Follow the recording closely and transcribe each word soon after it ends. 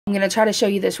I'm going to try to show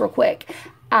you this real quick.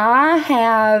 I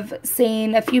have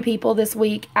seen a few people this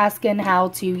week asking how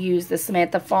to use the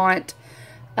Samantha font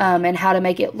and how to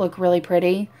make it look really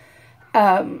pretty.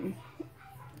 So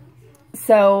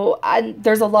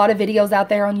there's a lot of videos out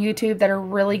there on YouTube that are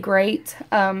really great.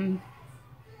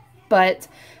 But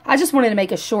I just wanted to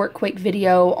make a short, quick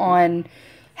video on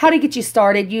how to get you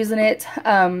started using it.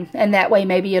 And that way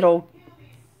maybe it'll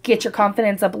get your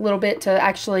confidence up a little bit to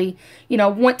actually, you know,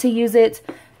 want to use it.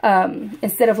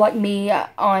 Instead of like me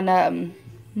on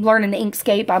learning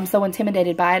Inkscape, I'm so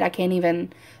intimidated by it, I can't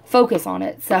even focus on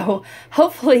it. So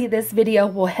hopefully this video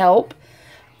will help.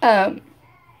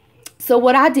 So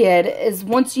what I did is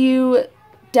once you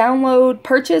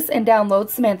purchase and download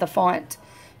Samantha font,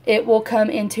 it will come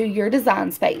into your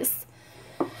design space.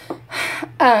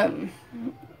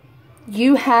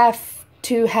 You have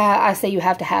to have, I say you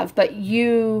have to have, but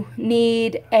you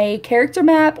need a character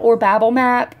map or Babel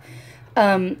map.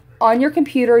 On your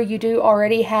computer, you do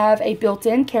already have a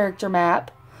built-in character map.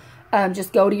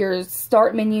 Just go to your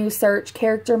start menu, search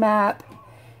character map.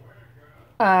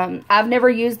 I've never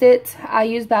used it. I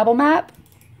use Babel Map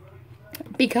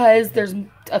because there's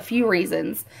a few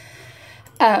reasons.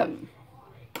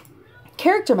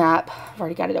 Character map, I've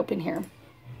already got it open here.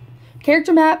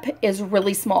 Character map is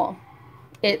really small.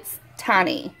 It's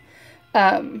tiny.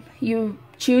 You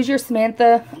choose your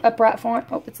Samantha upright font.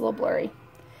 Oh, it's a little blurry.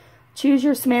 Choose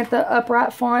your Samantha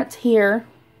upright font here.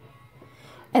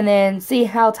 And then see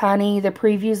how tiny the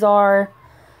previews are.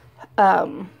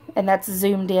 And that's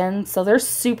zoomed in. So they're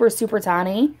super, super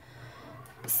tiny.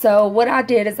 So what I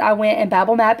did is I went, and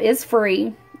Babel Map is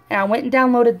free. And I went and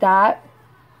downloaded that.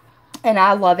 And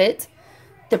I love it.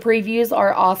 The previews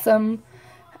are awesome.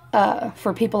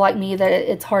 For people like me that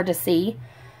it's hard to see.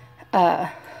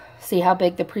 See how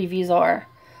big the previews are.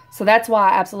 So that's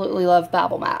why I absolutely love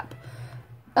Babel Map.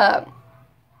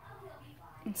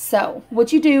 So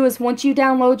what you do is once you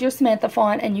download your Samantha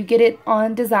font and you get it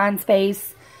on Design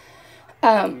Space,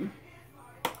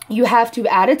 you have to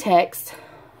add a text.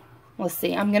 Let's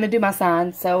see, I'm going to do my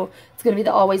sign. So it's going to be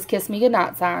the Always Kiss Me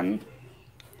Goodnight sign.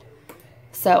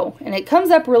 So, and it comes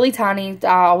up really tiny.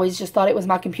 I always just thought it was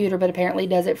my computer, but apparently it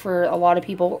does it for a lot of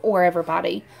people or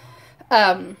everybody.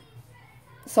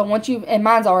 So once you, and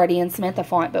mine's already in Samantha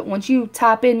font, but once you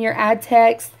type in your add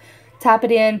text, type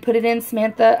it in, put it in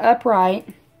Samantha upright,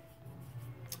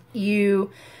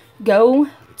 you go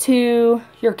to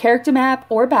your character map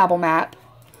or Babel Map.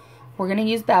 We're going to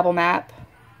use Babel Map.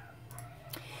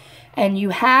 And you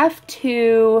have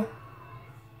to,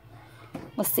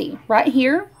 let's see, right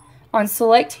here on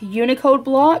select Unicode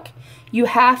block, you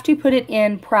have to put it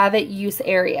in private use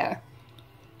area.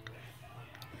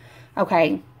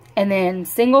 Okay, and then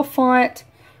single font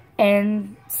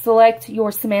and select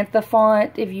your Samantha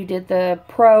font. If you did the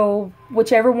Pro,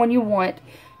 whichever one you want,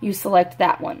 you select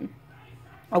that one.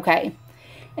 Okay,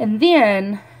 and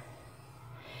then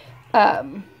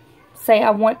say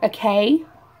I want a K.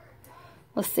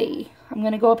 Let's see, I'm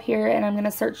going to go up here and I'm going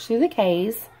to search through the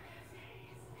Ks.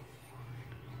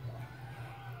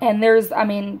 And there's, I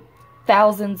mean,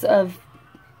 thousands of,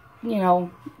 you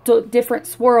know, different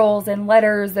swirls and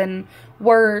letters and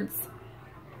words.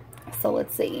 So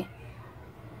let's see.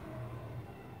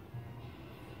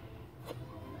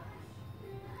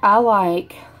 I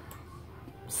like,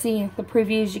 see the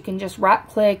previews, you can just right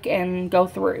click and go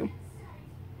through.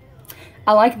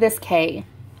 I like this K.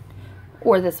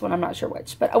 Or this one, I'm not sure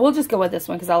which. But I will just go with this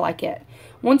one because I like it.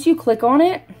 Once you click on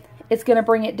it, it's going to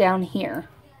bring it down here.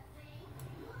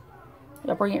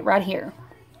 It'll bring it right here.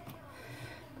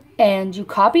 And you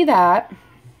copy that.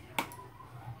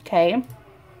 Okay.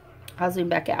 I'll zoom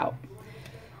back out.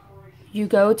 You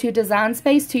go to Design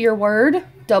Space to your Word.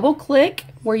 Double click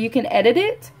where you can edit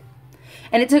it.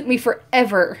 And it took me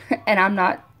forever, and I'm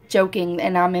not joking,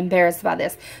 and I'm embarrassed by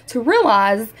this, to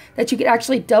realize that you could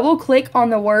actually double click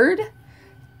on the word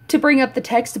to bring up the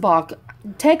text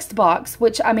box,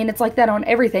 which, I mean, it's like that on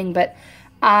everything, but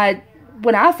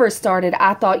when I first started,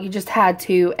 I thought you just had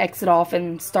to exit off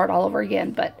and start all over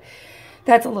again, but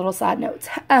that's a little side note.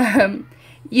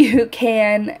 You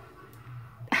can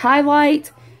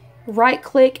highlight, right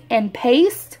click, and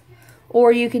paste,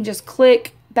 or you can just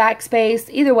click backspace.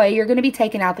 Either way, you're going to be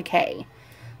taking out the K.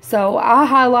 So I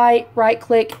highlight, right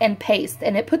click, and paste,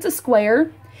 and it puts a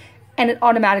square, and it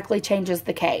automatically changes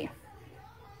the K.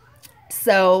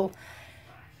 So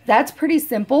that's pretty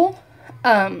simple.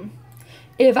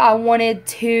 If I wanted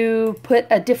to put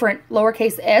a different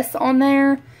lowercase s on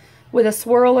there with a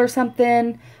swirl or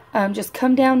something, just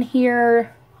come down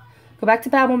here, go back to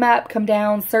Babel Map, come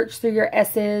down, search through your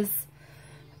s's.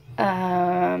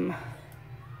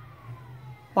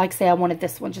 like say I wanted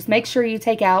this one. Just make sure you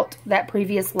take out that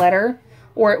previous letter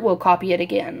or it will copy it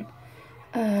again.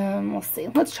 Let's see.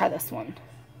 Let's try this one.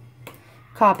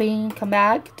 Copy, come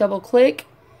back, double click.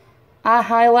 I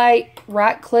highlight,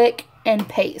 right click, and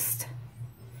paste.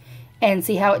 And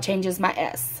see how it changes my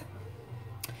S.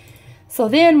 So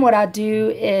then what I do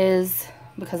is,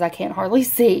 because I can't hardly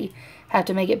see, I have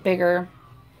to make it bigger.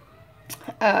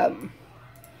 I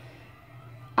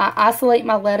isolate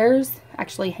my letters.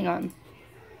 Actually, hang on.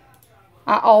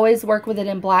 I always work with it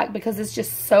in black because it's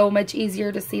just so much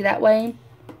easier to see that way.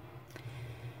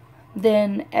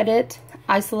 Then edit,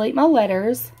 isolate my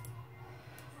letters.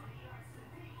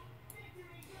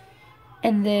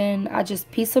 And then I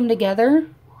just piece them together.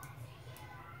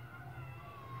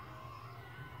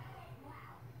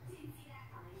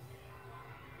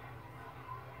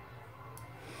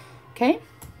 Okay.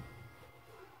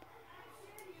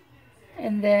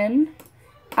 And then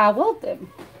I weld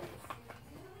them.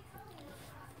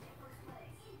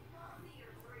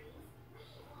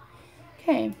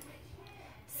 Okay.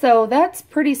 So that's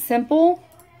pretty simple.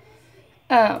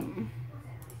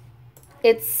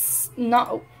 It's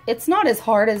not as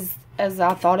hard as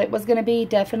I thought it was going to be,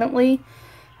 definitely.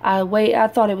 I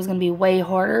thought it was going to be way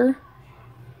harder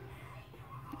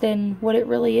than what it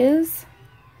really is.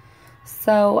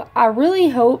 So I really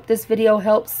hope this video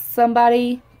helps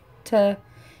somebody to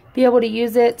be able to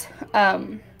use it.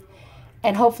 And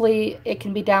hopefully it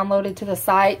can be downloaded to the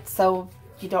site so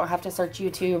you don't have to search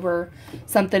YouTube or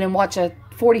something and watch a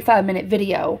 45-minute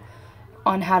video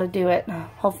on how to do it.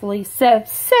 Hopefully 7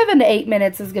 to 8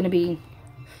 minutes is going to be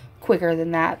quicker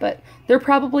than that, but they're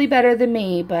probably better than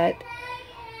me. But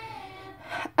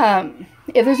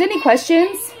if there's any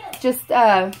questions, just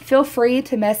feel free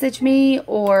to message me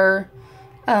or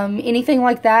anything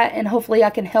like that, and hopefully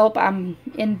I can help. I'm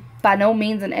by no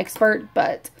means an expert,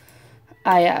 but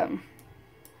I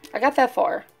got that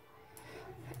far.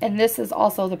 And this is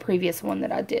also the previous one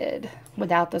that I did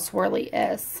without the swirly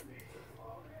S.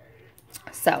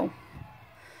 So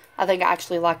I think I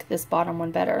actually like this bottom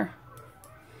one better.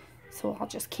 So I'll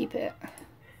just keep it.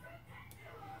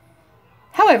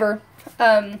 However,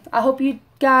 I hope you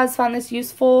guys find this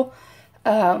useful.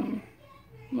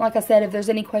 Like I said, if there's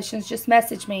any questions, just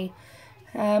message me.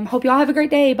 Hope y'all have a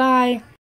great day. Bye.